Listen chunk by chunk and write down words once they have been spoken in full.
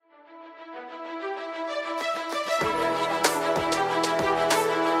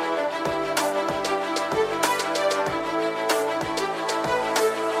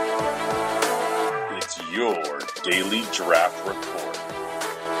Daily Draft Report.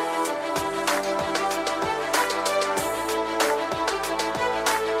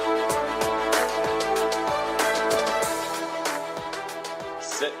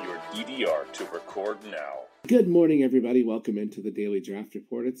 Set your DVR to record now. Good morning, everybody. Welcome into the Daily Draft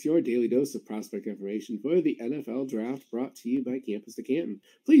Report. It's your daily dose of prospect information for the NFL Draft, brought to you by Campus to Canton.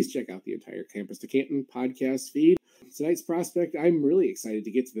 Please check out the entire Campus to Canton podcast feed. Tonight's prospect, I'm really excited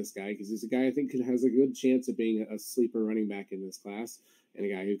to get to this guy because he's a guy I think has a good chance of being a sleeper running back in this class and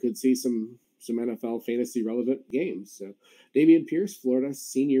a guy who could see some NFL fantasy relevant games. So, Dameon Pierce, Florida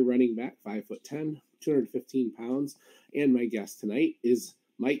senior running back, 5'10", 215 pounds, and my guest tonight is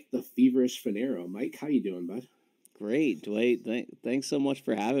Mike the Feverish Fanaro. Mike, how you doing, bud? Great, Dwight. Thanks so much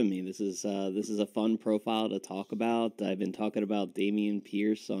for having me. This is a fun profile to talk about. I've been talking about Dameon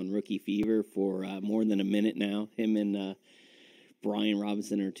Pierce on Rookie Fever for more than a minute now. Him and Brian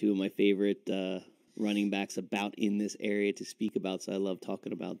Robinson are two of my favorite running backs about in this area to speak about. So I love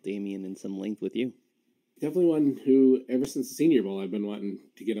talking about Dameon in some length with you. Definitely one who, ever since the Senior Bowl, I've been wanting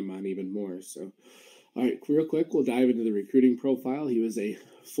to get him on even more. So, all right, real quick, we'll dive into the recruiting profile. He was a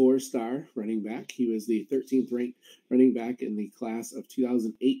 4-star running back. He was the 13th ranked running back in the class of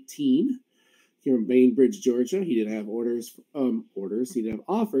 2018 here in Bainbridge, Georgia. He did have He did have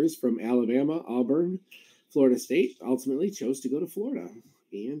offers from Alabama, Auburn, Florida State. Ultimately, chose to go to Florida.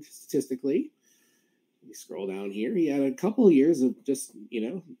 And statistically, we scroll down here. He had a couple of years of just, he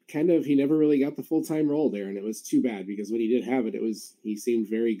never really got the full-time role there, and it was too bad because when he did have it, he seemed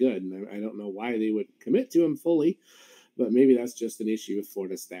very good, and I don't know why they would commit to him fully, but maybe that's just an issue with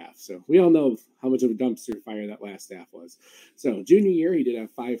Florida staff. So we all know how much of a dumpster fire that last staff was. So junior year, he did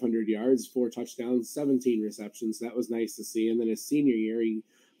have 500 yards, 4 touchdowns, 17 receptions. That was nice to see. And then his senior year, he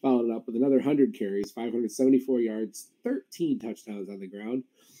followed it up with another 100 carries, 574 yards, 13 touchdowns on the ground.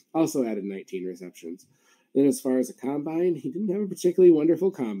 Also added 19 receptions. Then as far as a combine, he didn't have a particularly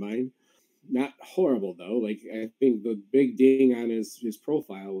wonderful combine. Not horrible, though. I think the big ding on his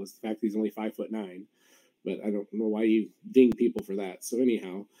profile was the fact that he's only 5'9". But I don't know why you ding people for that. So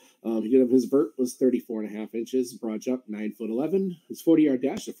anyhow, he did have his vert was 34.5 inches, broad jump 9'11". His 40-yard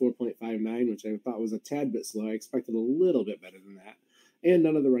dash a 4.59, which I thought was a tad bit slow. I expected a little bit better than that. And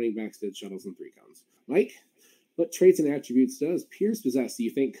none of the running backs did shuttles and 3 counts. Mike, what traits and attributes does Pierce possess do you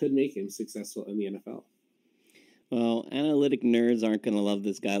think could make him successful in the NFL? Well, analytic nerds aren't going to love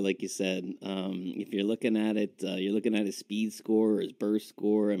this guy, like you said. If you're looking at it, you're looking at his speed score or his burst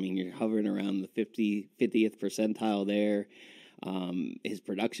score. I mean, you're hovering around the 50th percentile there. His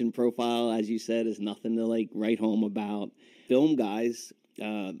production profile, as you said, is nothing to write home about. Film guys,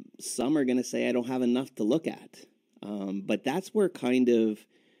 some are going to say I don't have enough to look at. But that's where kind of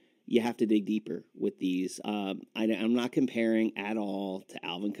you have to dig deeper with these. I'm not comparing at all to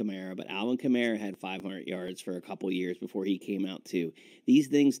Alvin Kamara, but Alvin Kamara had 500 yards for a couple years before he came out too. These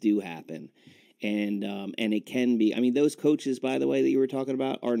things do happen, and it can be. I mean, those coaches, by the way, that you were talking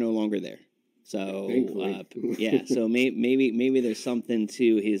about, are no longer there. So yeah, so maybe there's something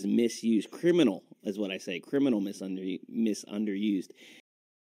to his misuse. Criminal is what I say. Criminal misunderused.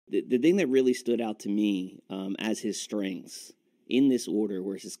 The thing that really stood out to me as his strengths in this order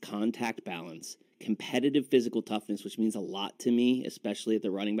was his contact balance, competitive physical toughness, which means a lot to me, especially at the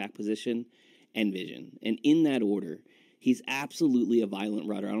running back position, and vision. And in that order, he's absolutely a violent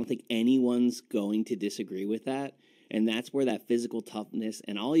runner. I don't think anyone's going to disagree with that. And that's where that physical toughness,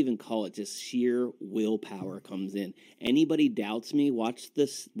 and I'll even call it just sheer willpower, comes in. Anybody doubts me, watch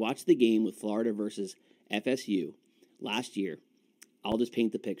the game with Florida versus FSU last year. I'll just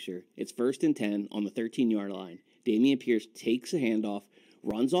paint the picture. It's 1st and 10 on the 13-yard line. Dameon Pierce takes a handoff,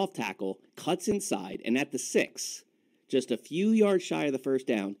 runs off tackle, cuts inside, and at the 6, just a few yards shy of the first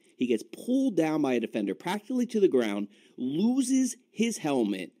down, he gets pulled down by a defender practically to the ground, loses his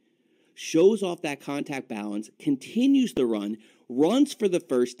helmet, shows off that contact balance, continues the run, runs for the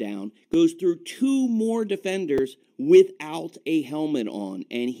first down, goes through 2 more defenders without a helmet on,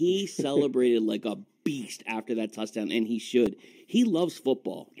 and he celebrated like a beast after that touchdown, and he should. He loves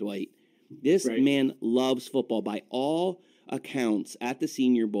football, Dwight. This man loves football. By all accounts, at the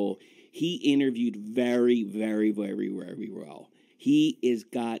Senior Bowl, he interviewed very, very, very, very well. He has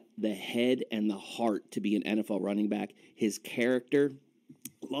got the head and the heart to be an NFL running back. His character,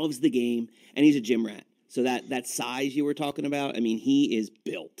 loves the game, and he's a gym rat. So that size you were talking about, I mean, he is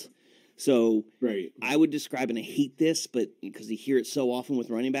built. So I would describe, and I hate this, but because you hear it so often with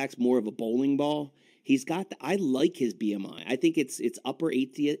running backs, more of a bowling ball. He's got, I like his BMI. I think it's upper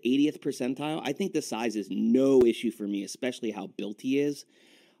 80th percentile. I think the size is no issue for me, especially how built he is.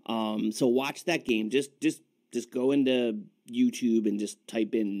 So watch that game. Just go into YouTube and just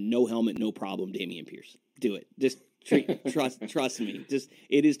type in "no helmet, no problem" Dameon Pierce. do it. Just trust me. Just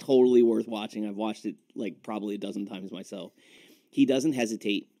it is totally worth watching. I've watched it like probably a dozen times myself. He doesn't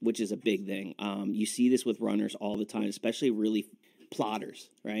hesitate, which is a big thing. You see this with runners all the time, especially really plotters,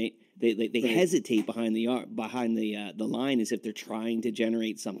 right? They Right. hesitate behind the line as if they're trying to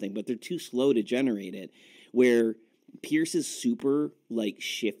generate something, but they're too slow to generate it. Where Pierce is super like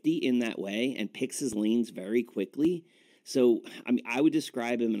shifty in that way and picks his lanes very quickly. So I mean, I would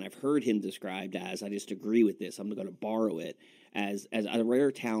describe him, and I've heard him described as, I just agree with this, I'm going to borrow it, as a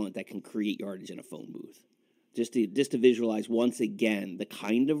rare talent that can create yardage in a phone booth. Just to visualize once again the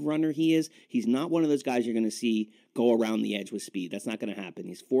kind of runner he is. He's not one of those guys you're going to see go around the edge with speed. That's not going to happen.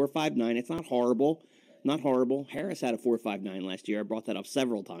 He's 4.59. It's not horrible. Not horrible. Harris had a 4.59 last year. I brought that up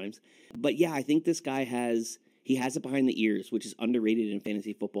several times. But yeah, I think this guy has it behind the ears, which is underrated in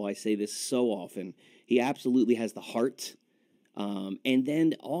fantasy football. I say this so often. He absolutely has the heart. And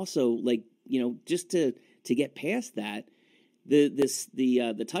then also, like, just to get past that,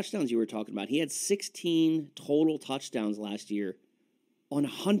 the touchdowns you were talking about, he had 16 total touchdowns last year on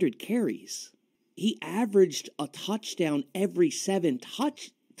 100 carries. He averaged a touchdown every 7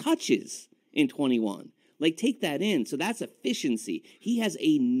 touches in 21. Like, take that in. So that's efficiency. He has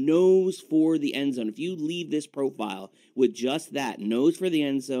a nose for the end zone. If you leave this profile with just that, nose for the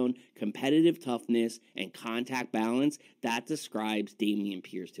end zone, competitive toughness, and contact balance, that describes Dameon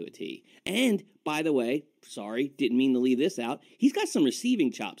Pierce to a T. And, by the way, sorry, didn't mean to leave this out, he's got some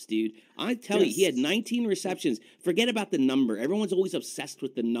receiving chops, dude. I tell you, he had 19 receptions. Forget about the number. Everyone's always obsessed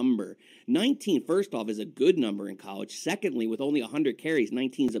with the number. 19, first off, is a good number in college. Secondly, with only 100 carries,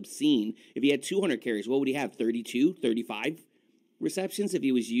 19 is obscene. If he had 200 carries, what would he have? 32, 35 receptions if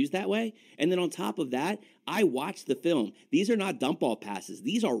he was used that way? And then on top of that, I watched the film. These are not dump ball passes.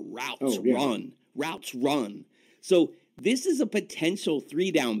 These are routes run. Routes run. So this is a potential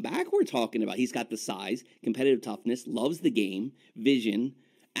 3-down back we're talking about. He's got the size, competitive toughness, loves the game, vision,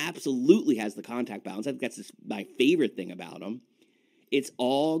 absolutely has the contact balance. I think that's my favorite thing about him. It's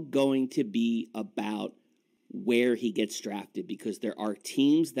all going to be about where he gets drafted, because there are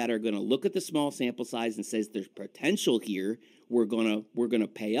teams that are going to look at the small sample size and says there's potential here. We're gonna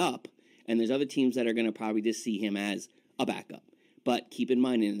pay up, and there's other teams that are going to probably just see him as a backup. But keep in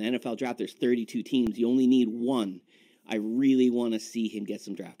mind, in an NFL draft, there's 32 teams. You only need one. I really want to see him get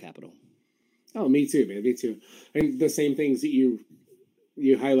some draft capital. Oh, me too, man. Me too. And the same things that you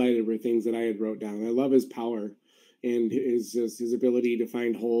highlighted were things that I had wrote down. I love his power and his ability to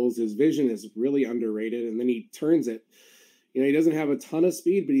find holes. His vision is really underrated, and then he turns it. He doesn't have a ton of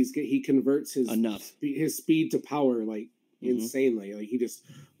speed, but he converts his speed to power like insanely. Like, he just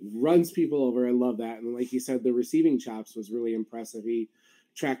runs people over. I love that. And like you said, the receiving chops was really impressive. He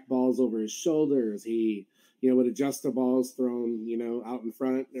tracked balls over his shoulders. He would adjust the balls thrown, out in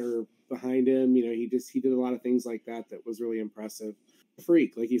front or behind him. He did a lot of things like that was really impressive.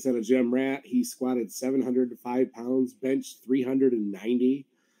 Freak, like you said, a gym rat. He squatted 705 pounds, benched 390.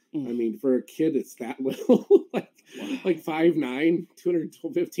 I mean, for a kid, it's that little, like 5'9",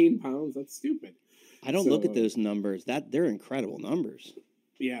 215 pounds. That's stupid. I don't look at those numbers. They're incredible numbers.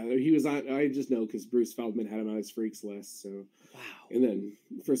 Yeah, he was on. I just know because Bruce Feldman had him on his freaks list. So, wow. And then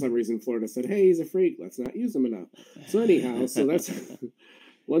for some reason, Florida said, "Hey, he's a freak. Let's not use him enough." So anyhow, that's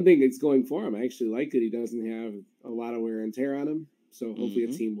one thing that's going for him. I actually like that he doesn't have a lot of wear and tear on him. So hopefully a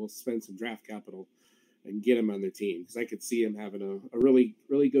team will spend some draft capital and get him on their team, because I could see him having a really,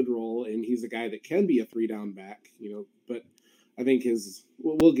 really good role. And he's a guy that can be a 3-down back, but I think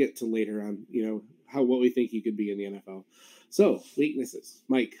we'll get to later on, what we think he could be in the NFL. So weaknesses,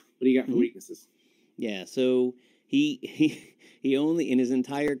 Mike, what do you got for weaknesses? Yeah. So he only, in his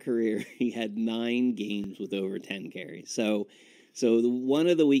entire career, he had 9 games with over 10 carries. So one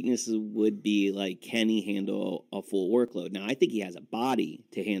of the weaknesses would be, like, can he handle a full workload? Now, I think he has a body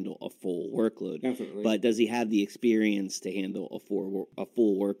to handle a full workload. Definitely. But does he have the experience to handle a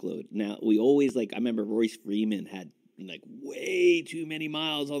full workload? Now, we always, I remember Royce Freeman had, way too many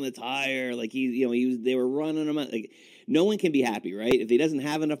miles on the tire. Like, they were running him out. Like, no one can be happy, right? If he doesn't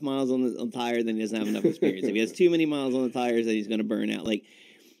have enough miles on the tire, then he doesn't have enough experience. If he has too many miles on the tires, then he's going to burn out. Like,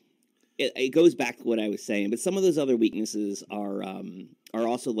 it goes back to what I was saying, but some of those other weaknesses are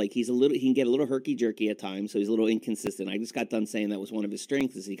also, like, he can get a little herky-jerky at times, so he's a little inconsistent. I just got done saying that was one of his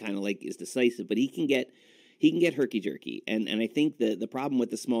strengths, is he kind of, is decisive, but he can get herky-jerky. And I think the problem with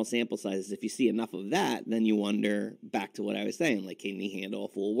the small sample size is if you see enough of that, then you wonder, back to what I was saying, like, can he handle a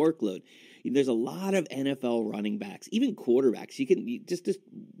full workload? There's a lot of NFL running backs, even quarterbacks. You can just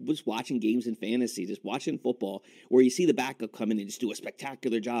watching games in fantasy, just watching football, where you see the backup come in and just do a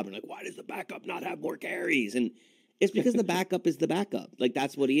spectacular job, and like, why does the backup not have more carries? And It's because the backup is the backup. Like,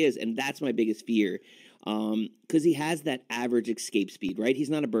 that's what he is, and that's my biggest fear. Because he has that average escape speed, right? He's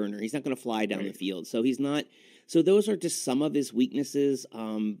not a burner. He's not going to fly down the field. So he's not. So those are just some of his weaknesses.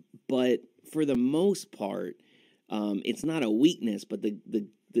 But for the most part, it's not a weakness. But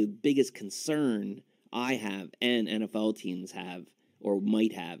the biggest concern I have and NFL teams have or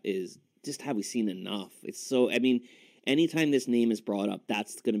might have is just, have we seen enough? It's so. I mean, anytime this name is brought up,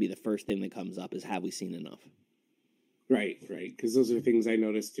 that's going to be the first thing that comes up is, have we seen enough? Right. Because those are things I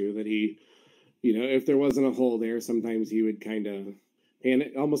noticed too, that he, if there wasn't a hole there, sometimes he would kind of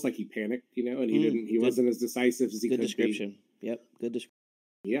panic, almost like he panicked, and he wasn't as decisive as he could be. Good description. Yep. Good description.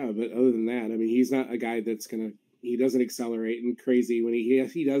 Yeah, but other than that, I mean, he's not a guy that's he doesn't accelerate and crazy when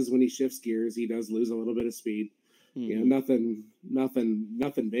he does, when he shifts gears, he does lose a little bit of speed. Mm-hmm.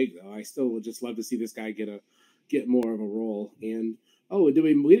 Nothing big though. I still would just love to see this guy get more of a role. And we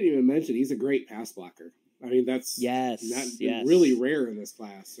didn't even mention he's a great pass blocker. I mean, that's really rare in this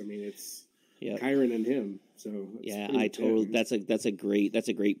class. I mean, it's Kyren and him. So that's a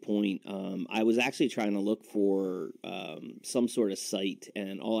great point. I was actually trying to look for some sort of site,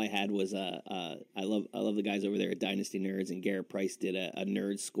 and all I had was I love the guys over there at Dynasty Nerds, and Garrett Price did a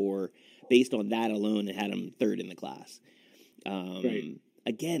nerd score based on that alone, and had him third in the class.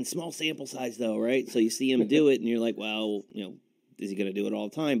 Again, small sample size though, right? So you see him do it, and you're like, well, is he going to do it all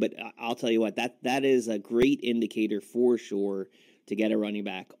the time? But I'll tell you what, that is a great indicator for sure to get a running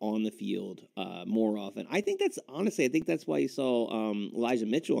back on the field more often. I think that's why you saw Elijah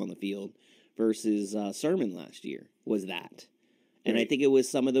Mitchell on the field versus Sermon last year, was that. And I think it was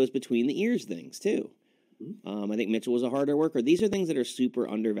some of those between the ears things too. I think Mitchell was a harder worker. These are things that are super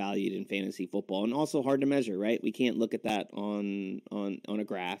undervalued in fantasy football and also hard to measure, right? We can't look at that on a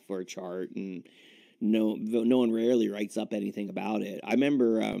graph or a chart, and no one rarely writes up anything about it. I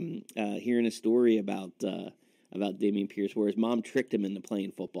remember hearing a story about Dameon Pierce where his mom tricked him into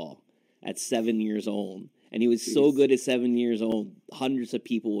playing football at 7 years old, and he was so good at 7 years old, hundreds of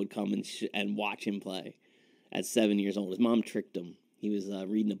people would come and watch him play at 7 years old. His mom tricked him. He was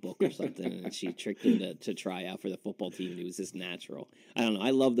reading a book or something, and she tricked him to try out for the football team. He was just natural. I don't know.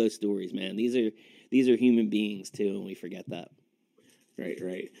 I love those stories, man. These are human beings too, and we forget that.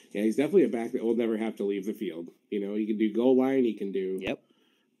 Right. Yeah, he's definitely a back that will never have to leave the field. He can do goal line. He can do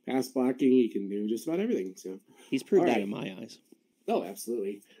pass blocking. He can do just about everything. So he's proved that in my eyes. Oh,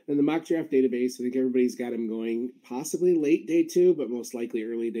 absolutely. And the mock draft database, I think everybody's got him going possibly late day 2, but most likely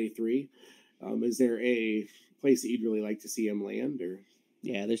early day 3. Is there a place that you'd really like to see him land? Or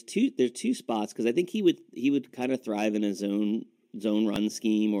there's two spots, because I think he would kind of thrive in a zone run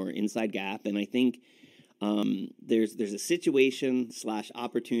scheme or inside gap, and I think there's a situation /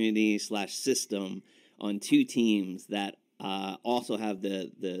 opportunity / system on two teams that also have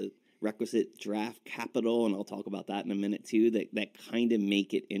the requisite draft capital, and I'll talk about that in a minute too, that kind of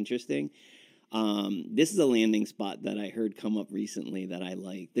make it interesting. This is a landing spot that I heard come up recently that I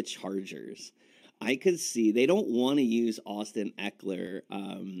like, the Chargers. I could see they don't want to use Austin Eckler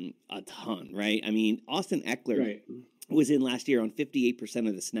a ton, right? I mean, Austin Eckler was in last year on 58%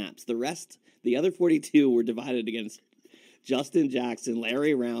 of the snaps. The other 42 were divided against Justin Jackson,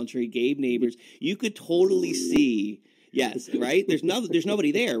 Larry Roundtree, Gabe Neighbors. You could totally see, yes, right? There's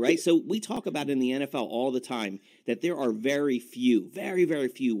nobody there, right? So we talk about in the NFL all the time that there are very, very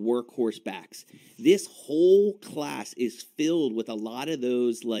few workhorse backs. This whole class is filled with a lot of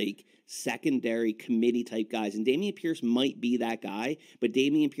those like secondary committee type guys, and Dameon Pierce might be that guy, but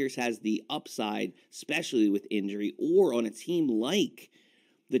Dameon Pierce has the upside, especially with injury, or on a team like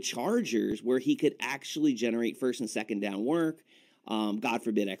the Chargers where he could actually generate first and second down work. God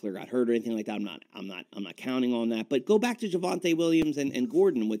forbid Eckler got hurt or anything like that. I'm not counting on that. But go back to Javonte Williams and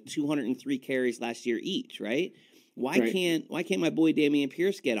Gordon with 203 carries last year each, right? Why can't my boy Dameon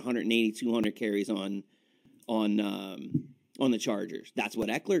Pierce get 180, 200 carries on the Chargers? That's what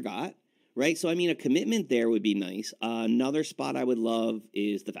Eckler got, right? So I mean, a commitment there would be nice. Another spot I would love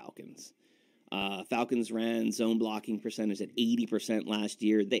is the Falcons. Falcons ran zone blocking percentage at 80% last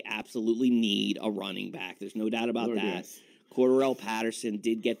year. They absolutely need a running back. There's no doubt about that. Yes. Cordarrelle Patterson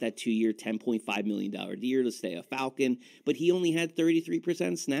did get that 2-year, $10.5 million deal to stay a Falcon, but he only had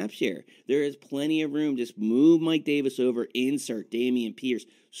 33% snap share. There is plenty of room. Just move Mike Davis over, insert Dameon Pierce.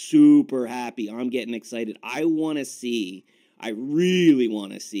 Super happy. I'm getting excited. I really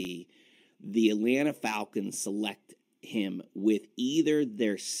want to see the Atlanta Falcons select him with either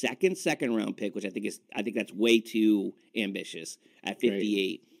their second round pick, which I think that's way too ambitious at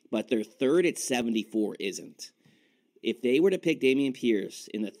 58, but their third at 74 isn't. If they were to pick Dameon Pierce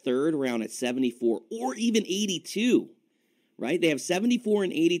in the third round at 74 or even 82, right? They have 74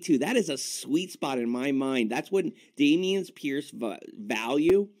 and 82. That is a sweet spot in my mind. That's when Dameon Pierce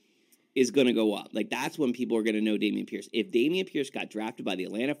value is going to go up. Like, that's when people are going to know Dameon Pierce. If Dameon Pierce got drafted by the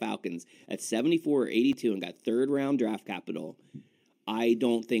Atlanta Falcons at 74 or 82 and got third-round draft capital, I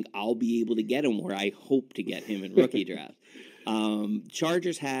don't think I'll be able to get him where I hope to get him in rookie draft.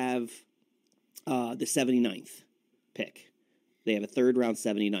 Chargers have the 79th pick. They have a third-round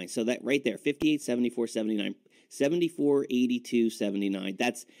 79. So that right there, 58, 74, 79, 74, 82, 79.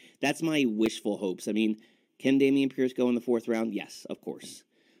 That's my wishful hopes. I mean, can Dameon Pierce go in the fourth round? Yes, of course.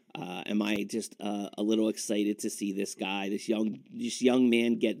 Am I just a little excited to see this guy, this young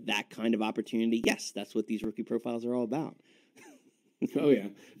man, get that kind of opportunity? Yes, that's what these rookie profiles are all about. Oh yeah,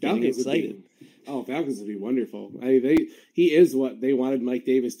 Falcons excited. Falcons would be wonderful. He is what they wanted Mike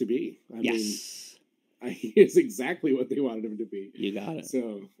Davis to be. I mean, he is exactly what they wanted him to be. You got it.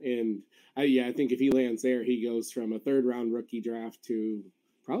 So, and I think if he lands there, he goes from a third round rookie draft to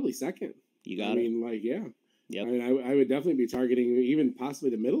probably second. You got it. I mean, like, yeah. Yep. I mean, I would definitely be targeting even possibly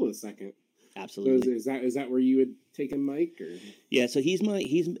the middle of the second. Absolutely. So is that where you would take him, Mike? Or? Yeah, so he's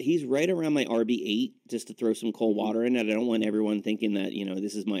right around my RB8, just to throw some cold water in it. I don't want everyone thinking that,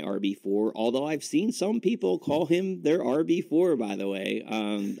 this is my RB4, although I've seen some people call him their RB4, by the way.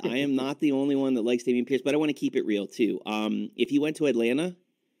 I am not the only one that likes Dameon Pierce, but I want to keep it real, too. If he went to Atlanta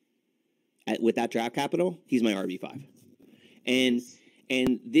with that draft capital, he's my RB5.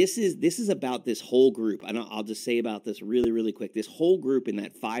 And this is about this whole group. And I'll just say about this really, really quick. This whole group in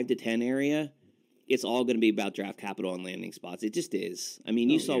that 5 to 10 area, it's all going to be about draft capital and landing spots. It just is. I mean,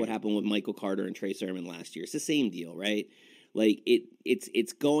 you saw what happened with Michael Carter and Trey Sermon last year. It's the same deal, right? Like,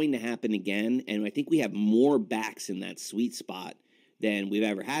 it's going to happen again. And I think we have more backs in that sweet spot than we've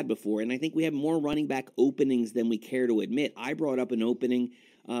ever had before. And I think we have more running back openings than we care to admit. I brought up an opening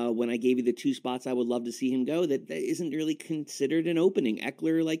when I gave you the 2 spots I would love to see him go, that isn't really considered an opening.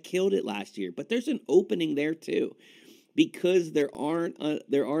 Eckler killed it last year, but there's an opening there too, because there aren't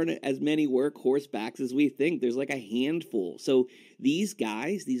as many workhorse backs as we think. There's like a handful. So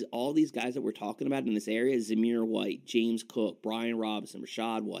all these guys that we're talking about in this area, Zamir White, James Cook, Brian Robinson,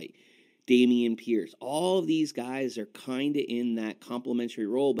 Rashad White, Dameon Pierce, all of these guys are kind of in that complementary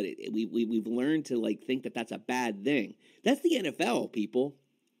role, but we've learned to think that that's a bad thing. That's the NFL, people.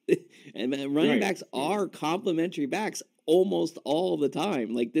 And running backs are complementary backs almost all the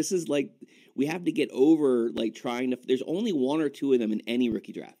time. This is we have to get over trying to. There's only 1 or 2 of them in any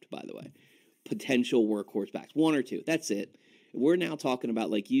rookie draft, by the way. Potential workhorse backs, 1 or 2. That's it. We're now talking about,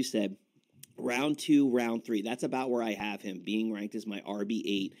 like you said, round 2, round 3. That's about where I have him being ranked as my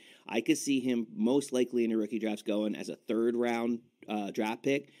RB8. I could see him most likely in the rookie drafts going as a third round draft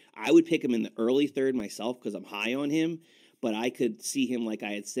pick. I would pick him in the early third myself because I'm high on him. But I could see him, like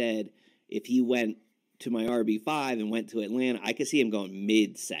I had said, if he went to my RB5 and went to Atlanta, I could see him going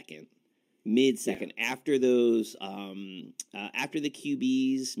mid-second. After those, after the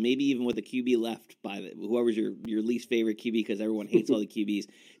QBs, maybe even with the QB left by whoever's your least favorite QB, because everyone hates all the QBs.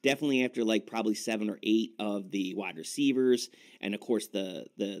 Definitely after probably 7 or 8 of the wide receivers, and of course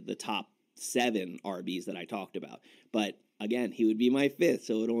the top 7 RBs that I talked about. But again, he would be my 5th,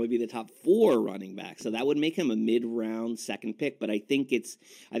 so it would only be the top 4 running backs. So that would make him a mid-round second pick. But I think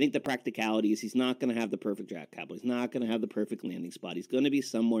the practicality is he's not going to have the perfect draft capital. He's not going to have the perfect landing spot. He's going to be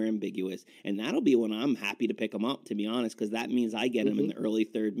somewhere ambiguous, and that'll be when I'm happy to pick him up, to be honest, because that means I get him in the early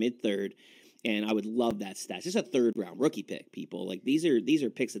third, mid-third, and I would love that stat. Just a third-round rookie pick, people. These are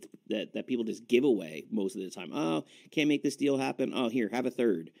picks that people just give away most of the time. Oh, can't make this deal happen. Oh, here, have a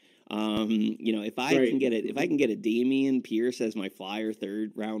third. If I can get a Dameon Pierce as my flyer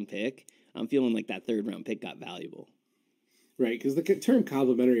third round pick, I'm feeling like that third round pick got valuable. Right, because the term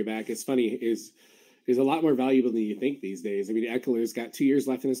complimentary back is funny is a lot more valuable than you think these days. I mean, Eckler's got 2 years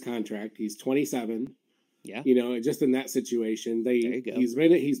left in his contract. He's 27. Yeah, just in that situation, he's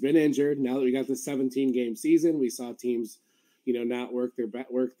been injured. Now that we got this 17 game season, we saw teams, not work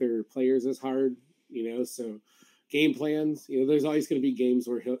their players as hard. So. Game plans, there's always going to be games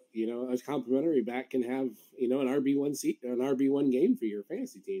where a complimentary back can have an RB1 game for your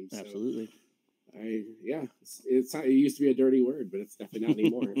fantasy team. So absolutely. It used to be a dirty word, but it's definitely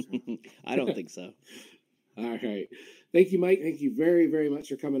not anymore. So. I don't think so. All right, thank you, Mike. Thank you very, very much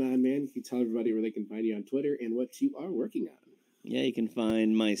for coming on, man. You can tell everybody where they can find you on Twitter and what you are working on. Yeah, you can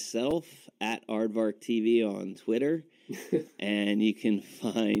find myself at Aardvark TV on Twitter. And you can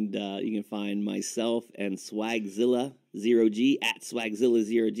find myself and Swagzilla 0G at Swagzilla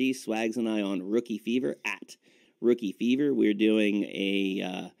 0G. Swags and I on Rookie Fever at Rookie Fever. We're doing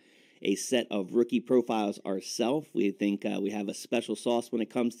a a set of rookie profiles ourselves. We think we have a special sauce when it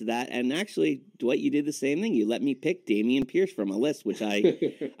comes to that. And actually, Dwight, you did the same thing. You let me pick Dameon Pierce from a list, which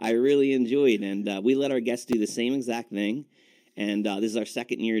I really enjoyed. And we let our guests do the same exact thing. And this is our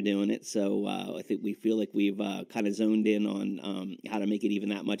second year doing it, so I think we feel like we've kind of zoned in on how to make it even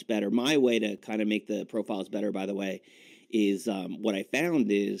that much better. My way to kind of make the profiles better, by the way, is what I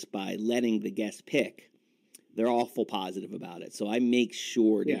found is by letting the guests pick, they're awful positive about it. So I make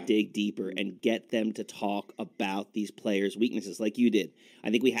sure to dig deeper and get them to talk about these players' weaknesses like you did. I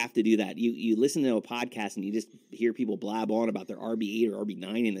think we have to do that. You listen to a podcast and you just hear people blab on about their RB8 or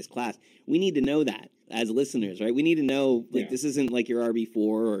RB9 in this class. We need to know that as listeners, right? We need to know, like, this isn't like your RB4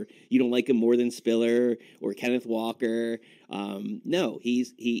 or you don't like him more than Spiller or Kenneth Walker. No, he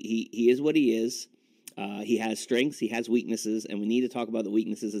is what he is. He has strengths, he has weaknesses, and we need to talk about the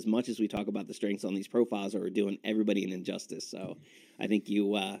weaknesses as much as we talk about the strengths on these profiles, or we're doing everybody an injustice. So I think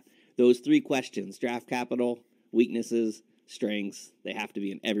those three questions, draft capital, weaknesses, strengths, they have to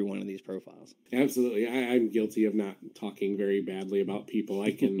be in every one of these profiles. Absolutely. I'm guilty of not talking very badly about people.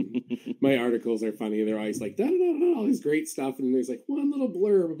 My articles are funny. They're always like, all this great stuff. And there's like one little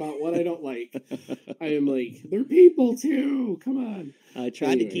blurb about what I don't like. I am like, they're people too. Come on. I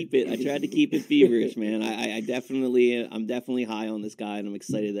tried to keep it feverish, man. I'm definitely high on this guy, and I'm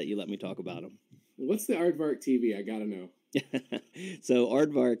excited that you let me talk about him. What's the Aardvark TV? I got to know. So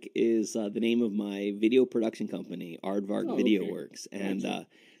Aardvark is the name of my video production company, Aardvark Video Works. And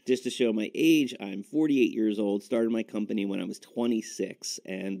just to show my age, I'm 48 years old, started my company when I was 26.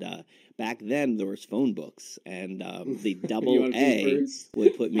 And back then, there was phone books. And the double A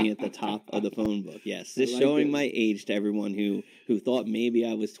would put me at the top of the phone book. Yes, just showing my age to everyone who thought maybe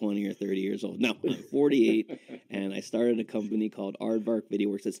I was 20 or 30 years old. No, I'm 48, and I started a company called Aardvark Video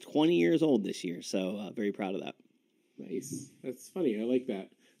Works. It's 20 years old this year, so very proud of that. Nice. That's funny. I like that.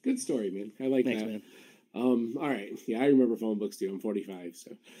 Good story, man. I like Thanks, that. Man. All right. Yeah, I remember phone books too. I'm 45,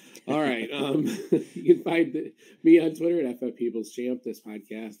 so. All right. You can find me on Twitter at FFPeoplesChamp, this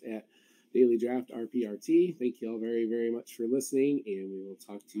podcast at Daily Draft RPRT. Thank you all very, very much for listening, and we will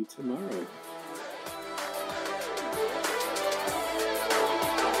talk to you tomorrow.